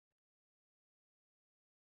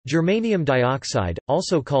Germanium dioxide,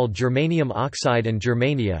 also called germanium oxide and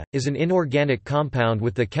germania, is an inorganic compound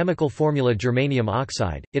with the chemical formula germanium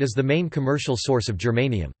oxide. It is the main commercial source of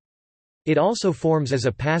germanium. It also forms as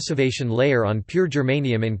a passivation layer on pure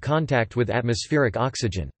germanium in contact with atmospheric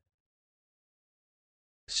oxygen.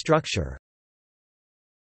 Structure.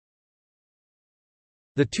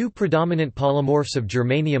 The two predominant polymorphs of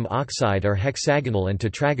germanium oxide are hexagonal and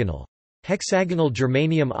tetragonal. Hexagonal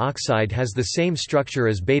germanium oxide has the same structure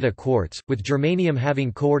as beta quartz, with germanium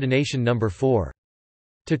having coordination number 4.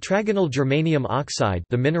 Tetragonal germanium oxide,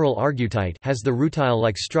 the mineral argutite, has the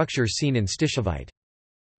rutile-like structure seen in stishovite.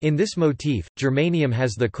 In this motif, germanium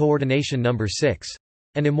has the coordination number 6.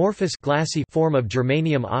 An amorphous glassy form of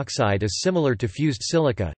germanium oxide is similar to fused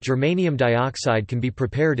silica. Germanium dioxide can be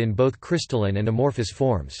prepared in both crystalline and amorphous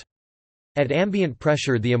forms. At ambient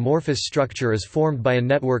pressure, the amorphous structure is formed by a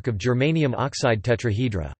network of germanium oxide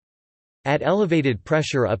tetrahedra. At elevated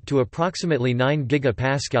pressure up to approximately 9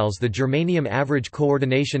 gigapascals, the germanium average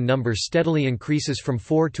coordination number steadily increases from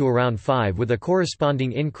 4 to around 5 with a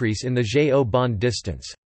corresponding increase in the J-O bond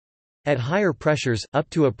distance. At higher pressures, up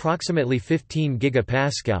to approximately 15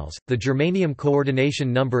 gigapascals, the germanium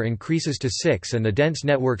coordination number increases to 6 and the dense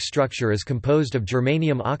network structure is composed of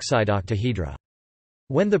germanium oxide octahedra.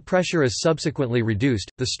 When the pressure is subsequently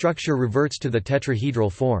reduced, the structure reverts to the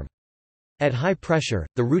tetrahedral form. At high pressure,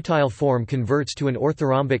 the rutile form converts to an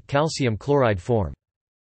orthorhombic calcium chloride form.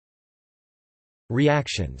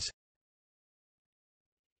 Reactions.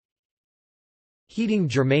 Heating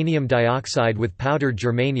germanium dioxide with powdered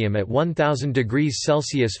germanium at 1000 degrees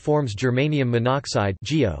Celsius forms germanium monoxide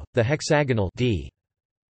 (GeO), the hexagonal D.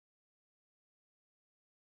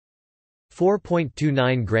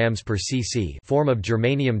 4.29 grams per cc form of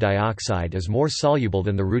germanium dioxide is more soluble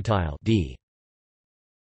than the rutile D.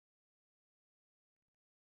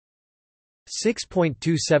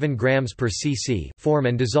 6.27 grams per cc form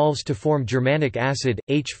and dissolves to form germanic acid,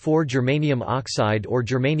 H4 germanium oxide or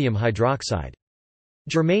germanium hydroxide.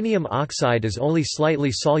 Germanium oxide is only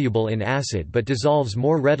slightly soluble in acid but dissolves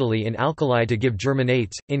more readily in alkali to give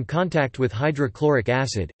germanates. In contact with hydrochloric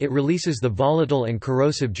acid, it releases the volatile and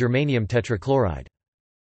corrosive germanium tetrachloride.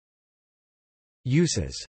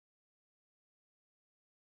 Uses.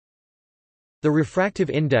 The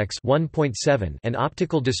refractive index 1.7 and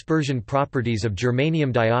optical dispersion properties of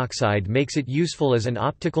germanium dioxide makes it useful as an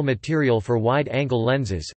optical material for wide-angle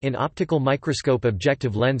lenses, in optical microscope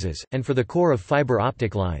objective lenses, and for the core of fiber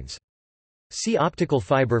optic lines. See optical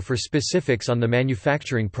fiber for specifics on the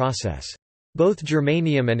manufacturing process. Both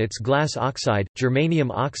germanium and its glass oxide,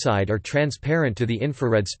 germanium oxide, are transparent to the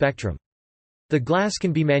infrared spectrum. The glass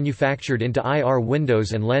can be manufactured into IR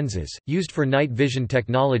windows and lenses, used for night vision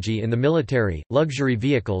technology in the military, luxury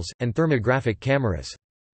vehicles, and thermographic cameras.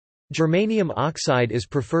 Germanium oxide is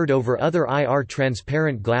preferred over other IR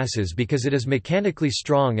transparent glasses because it is mechanically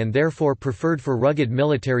strong and therefore preferred for rugged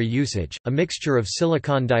military usage. A mixture of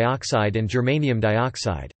silicon dioxide and germanium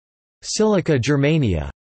dioxide, silica germania,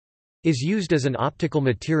 is used as an optical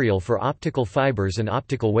material for optical fibers and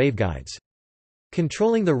optical waveguides.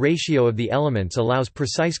 Controlling the ratio of the elements allows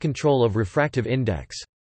precise control of refractive index.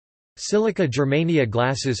 Silica germania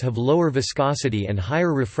glasses have lower viscosity and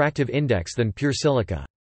higher refractive index than pure silica.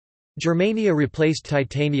 Germania replaced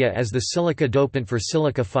titania as the silica dopant for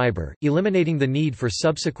silica fiber, eliminating the need for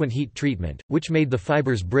subsequent heat treatment, which made the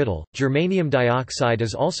fibers brittle. Germanium dioxide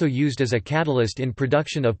is also used as a catalyst in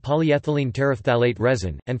production of polyethylene terephthalate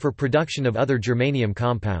resin, and for production of other germanium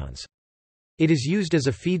compounds. It is used as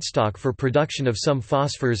a feedstock for production of some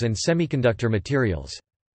phosphors and semiconductor materials.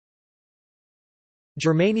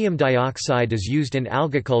 Germanium dioxide is used in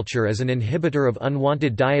algaculture as an inhibitor of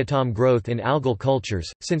unwanted diatom growth in algal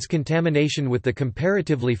cultures, since contamination with the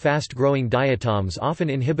comparatively fast-growing diatoms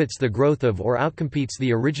often inhibits the growth of or outcompetes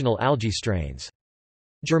the original algae strains.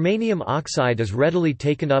 Germanium oxide is readily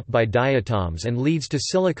taken up by diatoms and leads to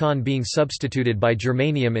silicon being substituted by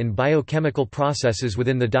germanium in biochemical processes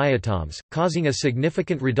within the diatoms, causing a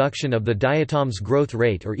significant reduction of the diatom's growth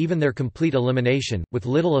rate or even their complete elimination, with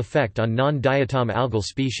little effect on non-diatom algal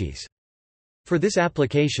species. For this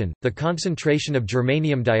application, the concentration of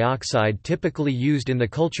germanium dioxide typically used in the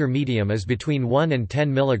culture medium is between 1 and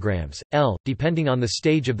 10 mg, L, depending on the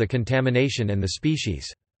stage of the contamination and the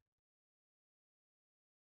species.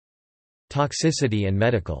 Toxicity and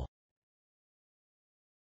medical.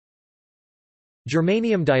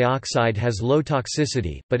 Germanium dioxide has low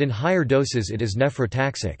toxicity, but in higher doses it is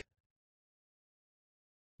nephrotoxic.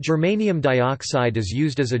 Germanium dioxide is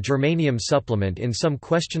used as a germanium supplement in some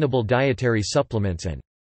questionable dietary supplements and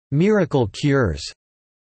miracle cures.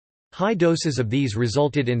 High doses of these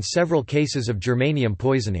resulted in several cases of germanium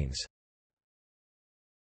poisonings.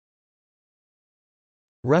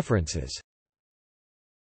 References